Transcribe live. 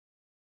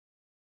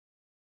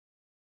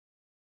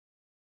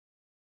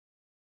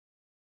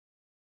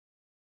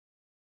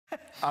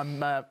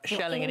I'm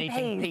shelling and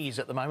eating peas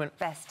at the moment.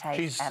 Best taste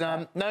She's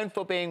ever. known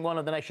for being one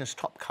of the nation's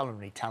top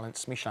culinary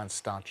talents.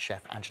 Michelin-starred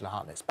chef Angela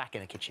Hartnett's back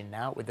in the kitchen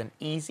now with an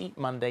easy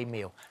Monday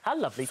meal. How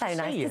lovely to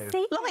see you. To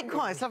see you.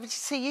 Likewise, lovely to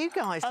see you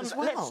guys as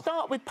well. Let's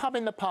start with Pub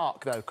in the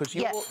Park, though, because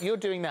you're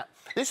doing that.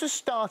 This was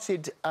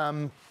started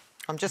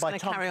I'm just going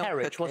to carry on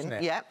Perich, cooking. wasn't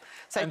it? Yep.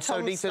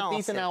 So these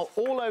are now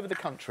all over the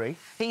country.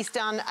 He's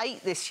done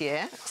 8 this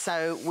year,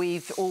 so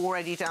we've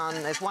already done...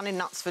 There's one in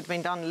Knutsford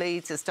been done,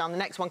 Leeds has done. The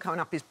next one coming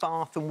up is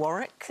Bath and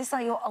Warwick. Is this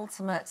like your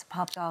ultimate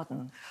pub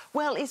garden?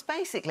 Well, it's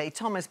basically...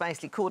 Tom has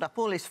basically called up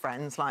all his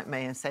friends like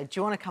me and said, do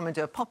you want to come and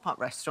do a pop-up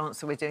restaurant?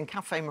 So we're doing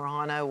Cafe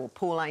Murano, or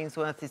Paul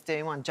Ainsworth is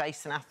doing one,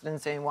 Jason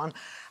Atherton's doing one,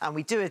 and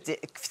we do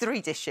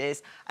 3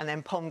 dishes, and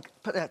then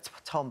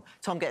Tom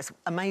gets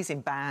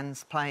amazing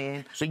bands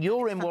playing. So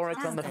you're in Warwick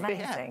on the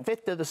amazing.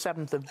 5th to the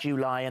 7th of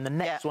July, and the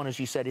next one, as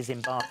you said, is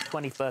in Bath,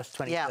 21st,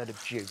 23rd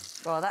of June.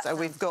 Well, so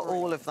we've got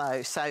all of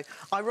those. So,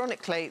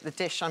 ironically, the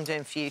dish I'm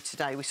doing for you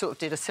today, we sort of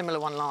did a similar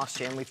one last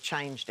year and we've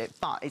changed it,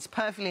 but it's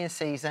perfectly in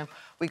season.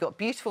 We've got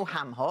beautiful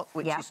ham hock,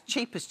 which is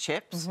cheap as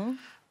chips.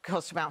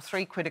 Costs about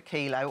 £3 a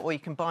kilo, or you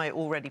can buy it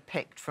already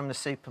picked from the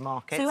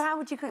supermarket. So how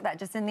would you cook that?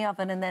 Just in the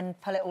oven and then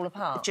pull it all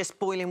apart? Just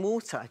boiling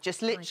water.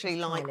 Just literally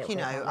like, you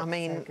know, I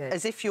mean,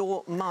 as if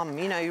your mum,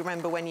 you know, you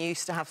remember when you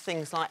used to have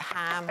things like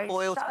ham,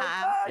 boiled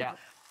ham? Yeah.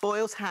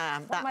 Boiled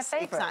ham, that's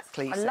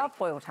exactly... I love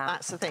boiled ham.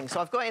 That's the thing. So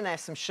I've got in there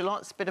some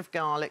shallots, a bit of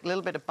garlic, a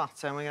little bit of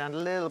butter, and we're going to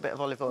add a little bit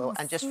of olive oil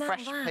and just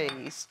fresh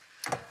peas.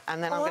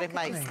 And then I'm going to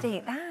make...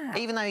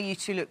 Even though you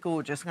two look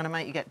gorgeous, I'm going to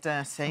make you get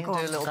dirty and do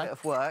a little bit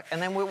of work. And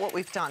then what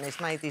we've done is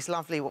made these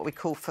lovely, what we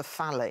call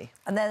farfalle.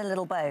 And they're the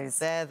little bows?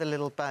 They're the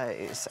little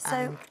bows. So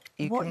and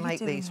you can make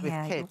these with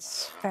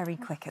kids. You're very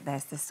quick at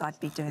this. I'd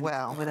be doing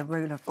this with a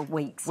ruler for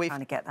weeks trying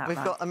to get that right.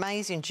 We've got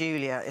amazing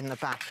Julia in the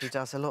back who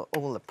does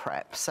all the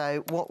prep.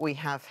 So what we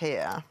have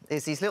here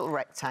is these little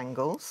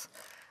rectangles,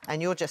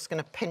 and you're just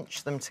going to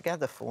pinch them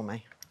together for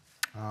me.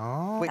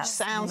 Oh. Which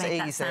sounds easy.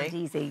 That sound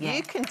easy, yeah.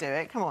 You can do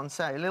it. Come on,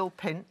 so a little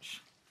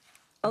pinch.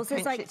 Oh, so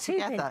it's like 2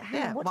 together.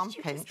 Yeah, one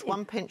pinch there,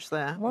 one pinch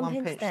there.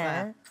 One pinch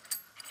there.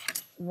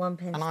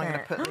 And I'm going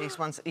to put these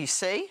ones... You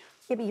see?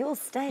 Yeah, but you're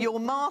staying. You're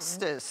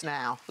masters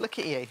now. Look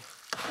at you.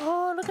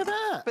 Oh, look at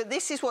that. But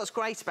this is what's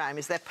great about them,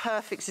 is they're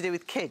perfect to do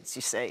with kids,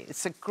 you see.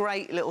 It's a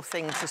great little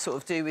thing to sort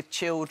of do with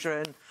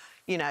children,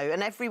 you know,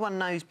 and everyone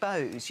knows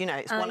bows, you know.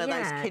 It's one of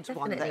those kids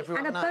ones that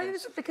everyone knows. And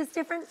bows, because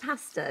different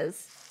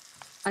pastas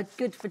are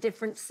good for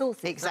different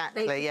sauces.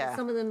 Exactly, yeah.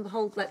 Some of them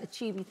hold, like, the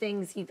tubey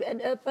things.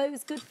 And are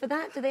bows good for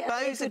that? Do they?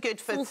 Bows are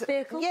good for... sauce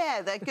vehicle?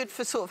 Yeah, they're good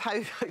for sort of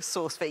ho-ho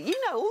sauce vehicle. You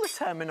know all the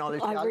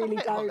terminology. I really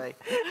don't.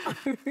 I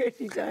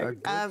really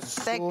don't.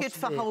 They're good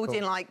for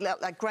holding, like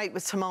great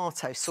with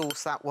tomato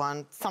sauce, that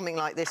one. Something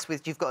like this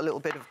with, you've got a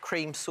little bit of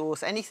cream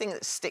sauce, anything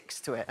that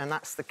sticks to it, and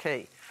that's the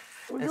key.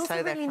 Well, yours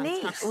are really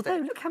neat, although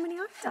look how many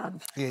I've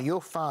done. Yeah, you're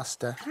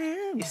faster. I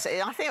am. You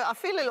see, I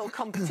feel a little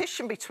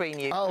competition between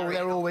you. Oh,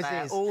 there always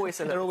is.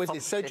 Always a little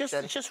is. So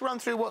just run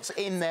through what's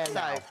in there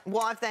now. So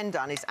what I've then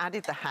done is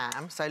added the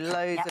ham, so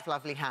loads of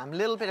lovely ham, a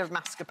little bit of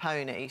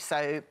mascarpone,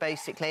 so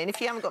basically, and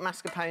if you haven't got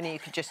mascarpone, you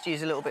could just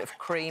use a little bit of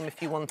cream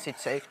if you wanted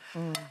to.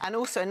 And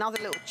also another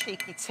little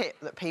cheeky tip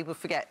that people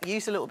forget,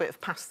 use a little bit of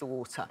pasta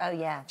water. Oh,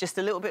 yeah. Just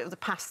a little bit of the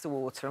pasta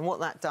water, and what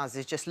that does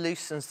is just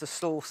loosens the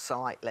sauce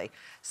slightly.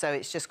 So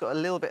it's just got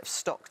a little bit of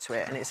stock to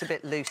it, and it's a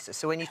bit looser.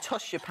 So when you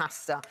toss your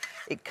pasta,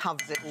 it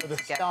covers it all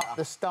together.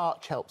 The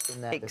starch helps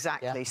in there.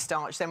 Exactly,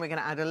 starch. Then we're going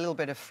to add a little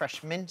bit of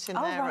fresh mint in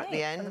there at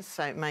the end,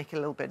 so make a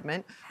little bit of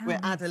mint.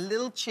 We'll add a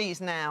little cheese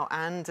now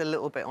and a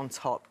little bit on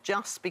top,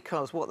 just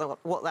because what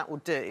that will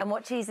do... And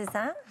what cheese is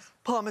that?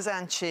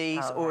 Parmesan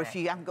cheese, or if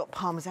you haven't got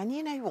Parmesan,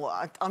 you know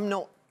what,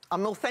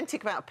 I'm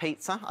authentic about a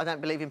pizza. I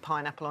don't believe in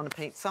pineapple on a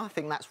pizza. I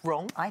think that's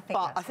wrong. I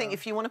think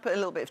if you want to put a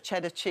little bit of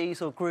cheddar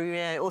cheese or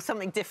Gruyere or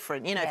something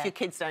different, you know, if your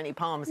kids don't eat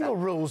Parmesan... Your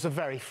rules are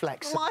very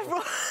flexible.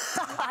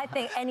 I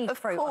think any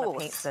fruit on a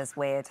pizza is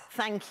weird.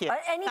 Thank you.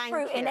 Any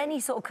fruit in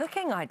any sort of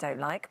cooking I don't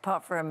like,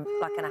 apart from,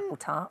 like, an apple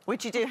tart.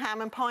 Would you do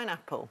ham and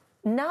pineapple?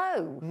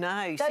 No.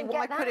 No. See,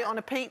 why put it on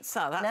a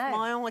pizza? That's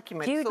my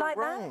argument. Do you it's all like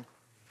wrong. that?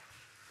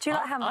 Do you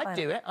like ham and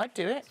pineapple? I'd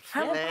do it.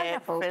 Ham and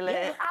pineapple?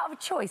 Yeah, out of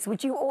choice,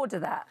 would you order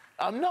that?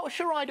 I'm not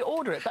sure I'd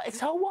order it, but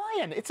it's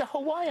Hawaiian. It's a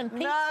Hawaiian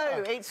pizza.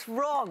 No, it's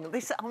wrong.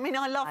 I mean,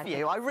 I love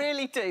you. I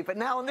really do. But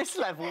now on this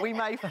level, we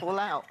may fall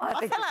out.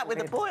 I fell out with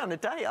a boy on a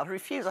date. I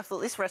refused. I thought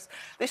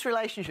this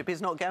relationship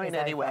is not going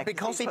anywhere.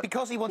 Because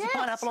he wanted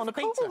pineapple on a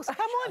pizza. Course. Come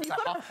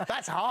on,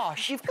 that's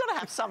harsh. You've got to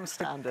have some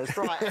standards.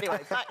 Right, anyway,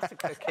 back to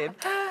cooking.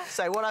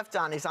 So what I've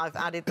done is I've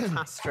added the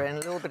pasta in, a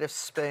little bit of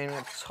spoon,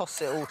 and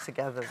toss it all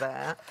together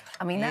there.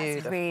 I mean,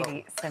 that's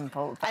really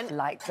simple. And,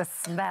 like, the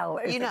smell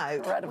is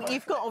incredible.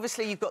 You've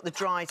got the the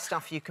dried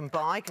stuff you can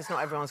buy, because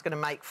not everyone's going to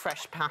make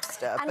fresh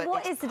pasta. And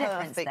what is the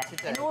difference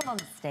then? In all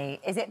honesty,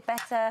 is it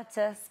better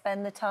to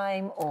spend the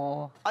time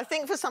or...? I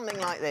think for something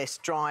like this,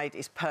 dried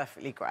is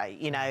perfectly great.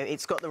 You know,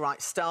 it's got the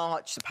right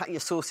starch, your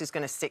sauce is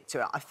going to stick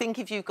to it. I think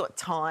if you've got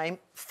time,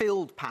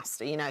 filled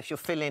pasta, you know, if you're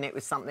filling it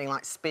with something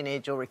like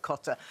spinach or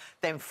ricotta,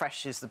 then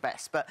fresh is the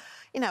best. But,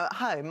 you know, at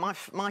home,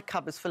 my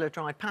cupboard's full of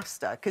dried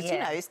pasta, because, you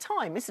know, it's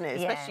time, isn't it?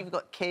 Especially if you've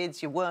got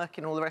kids, you're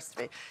working, all the rest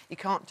of it. You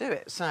can't do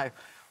it. So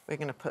we're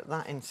going to put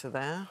that into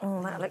there.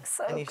 Oh, that looks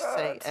so good. And you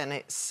see,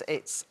 and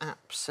it's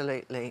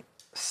absolutely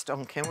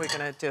stonking. We're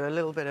going to do a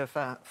little bit of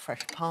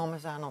fresh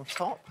parmesan on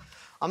top.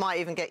 I might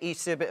even get you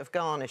to do a bit of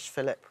garnish,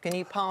 Philip. Can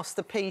you pass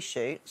the pea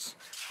shoots?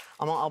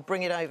 I'll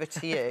bring it over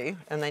to you,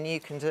 and then you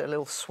can do a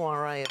little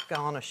soiree of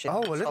garnishing.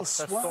 Oh, a little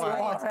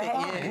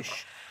soiree.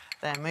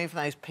 There, move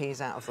those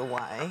peas out of the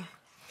way.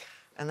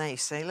 And there you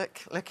see,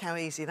 look how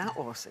easy that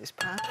was. It's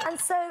perfect. And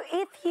so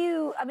if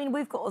you... I mean,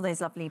 we've got all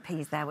those lovely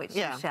peas there, which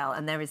is shell,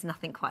 and there is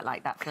nothing quite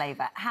like that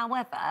flavour.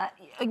 However,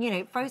 you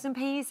know, frozen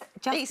peas,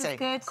 just as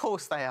good. Of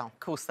course they are, of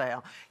course they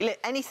are. Look,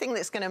 anything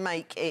that's going to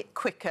make it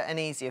quicker and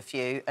easier for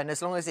you, and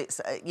as long as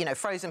it's, you know,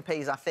 frozen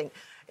peas, I think,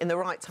 in the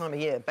right time of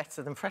year,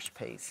 better than fresh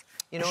peas.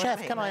 You know Chef, what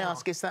I mean? can I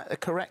ask, is that the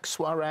correct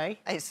soiree?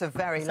 It's a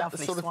very lovely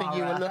the sort of soiree. thing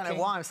you were looking? I don't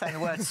know why I'm saying the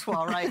word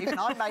soiree. Even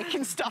I'm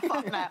making stuff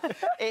up now.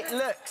 It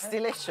looks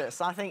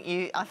delicious. I think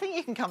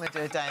you can come and do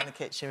a day in the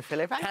kitchen,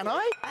 Philip. Can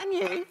I? And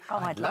you. Oh,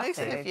 I'd love Both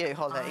to. of you,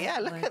 Holly. Yeah,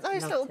 look at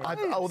those little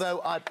boobs.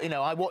 Although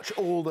I watch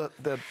all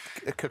the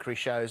cookery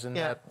shows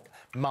and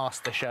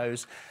master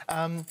shows,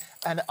 and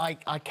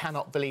I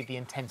cannot believe the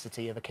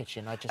intensity of a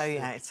kitchen. I just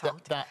it's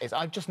hard.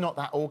 I'm just not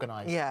that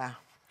organised. Yeah.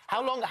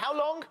 How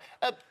long?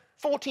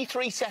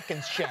 43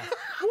 seconds, Chef.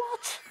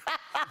 What?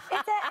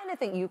 Is there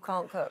anything you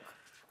can't cook?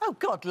 Oh,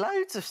 God,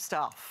 loads of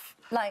stuff.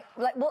 Like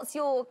what's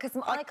your... Because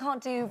I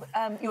can't do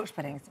Yorkshire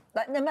puddings.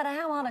 Like, no matter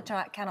how hard I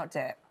try, I cannot do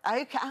it.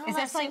 OK. Is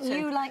there something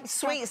you like?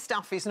 Sweet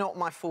stuff is not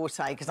my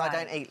forte, because I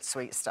don't eat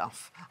sweet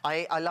stuff.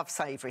 I love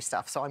savoury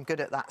stuff, so I'm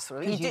good at that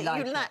sort of... You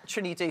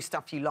naturally do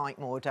stuff you like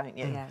more, don't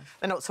you? Yeah.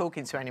 They're not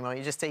talking to you anymore,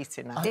 you're just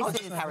eating now.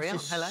 Carry on.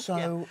 Hello.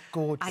 So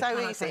gorgeous.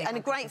 So easy,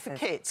 and great for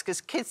kids, because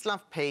kids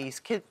love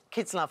peas,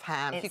 kids love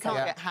ham. If you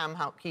can't get ham,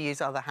 you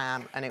use other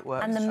ham, and it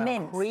works. And the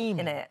mint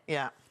in it.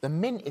 Yeah. The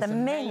mint is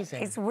amazing.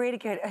 The mint is really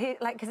good,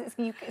 like, because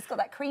it's got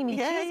that creamy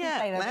cheesy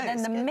flavour, but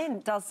then the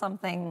mint does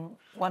something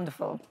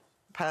wonderful.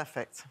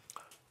 Perfect.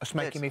 It's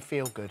making me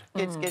feel good.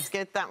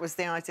 Good. That was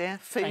the idea.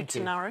 Food to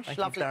nourish. Thank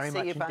Lovely you very to see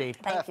much you back. indeed.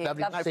 Thank you.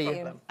 Lovely to see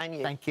you. And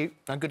you. Thank you.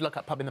 And good luck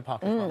at Pub in the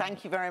Park as well.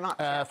 Thank you very much.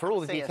 For all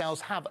the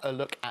details, have a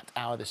look at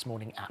our This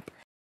Morning app.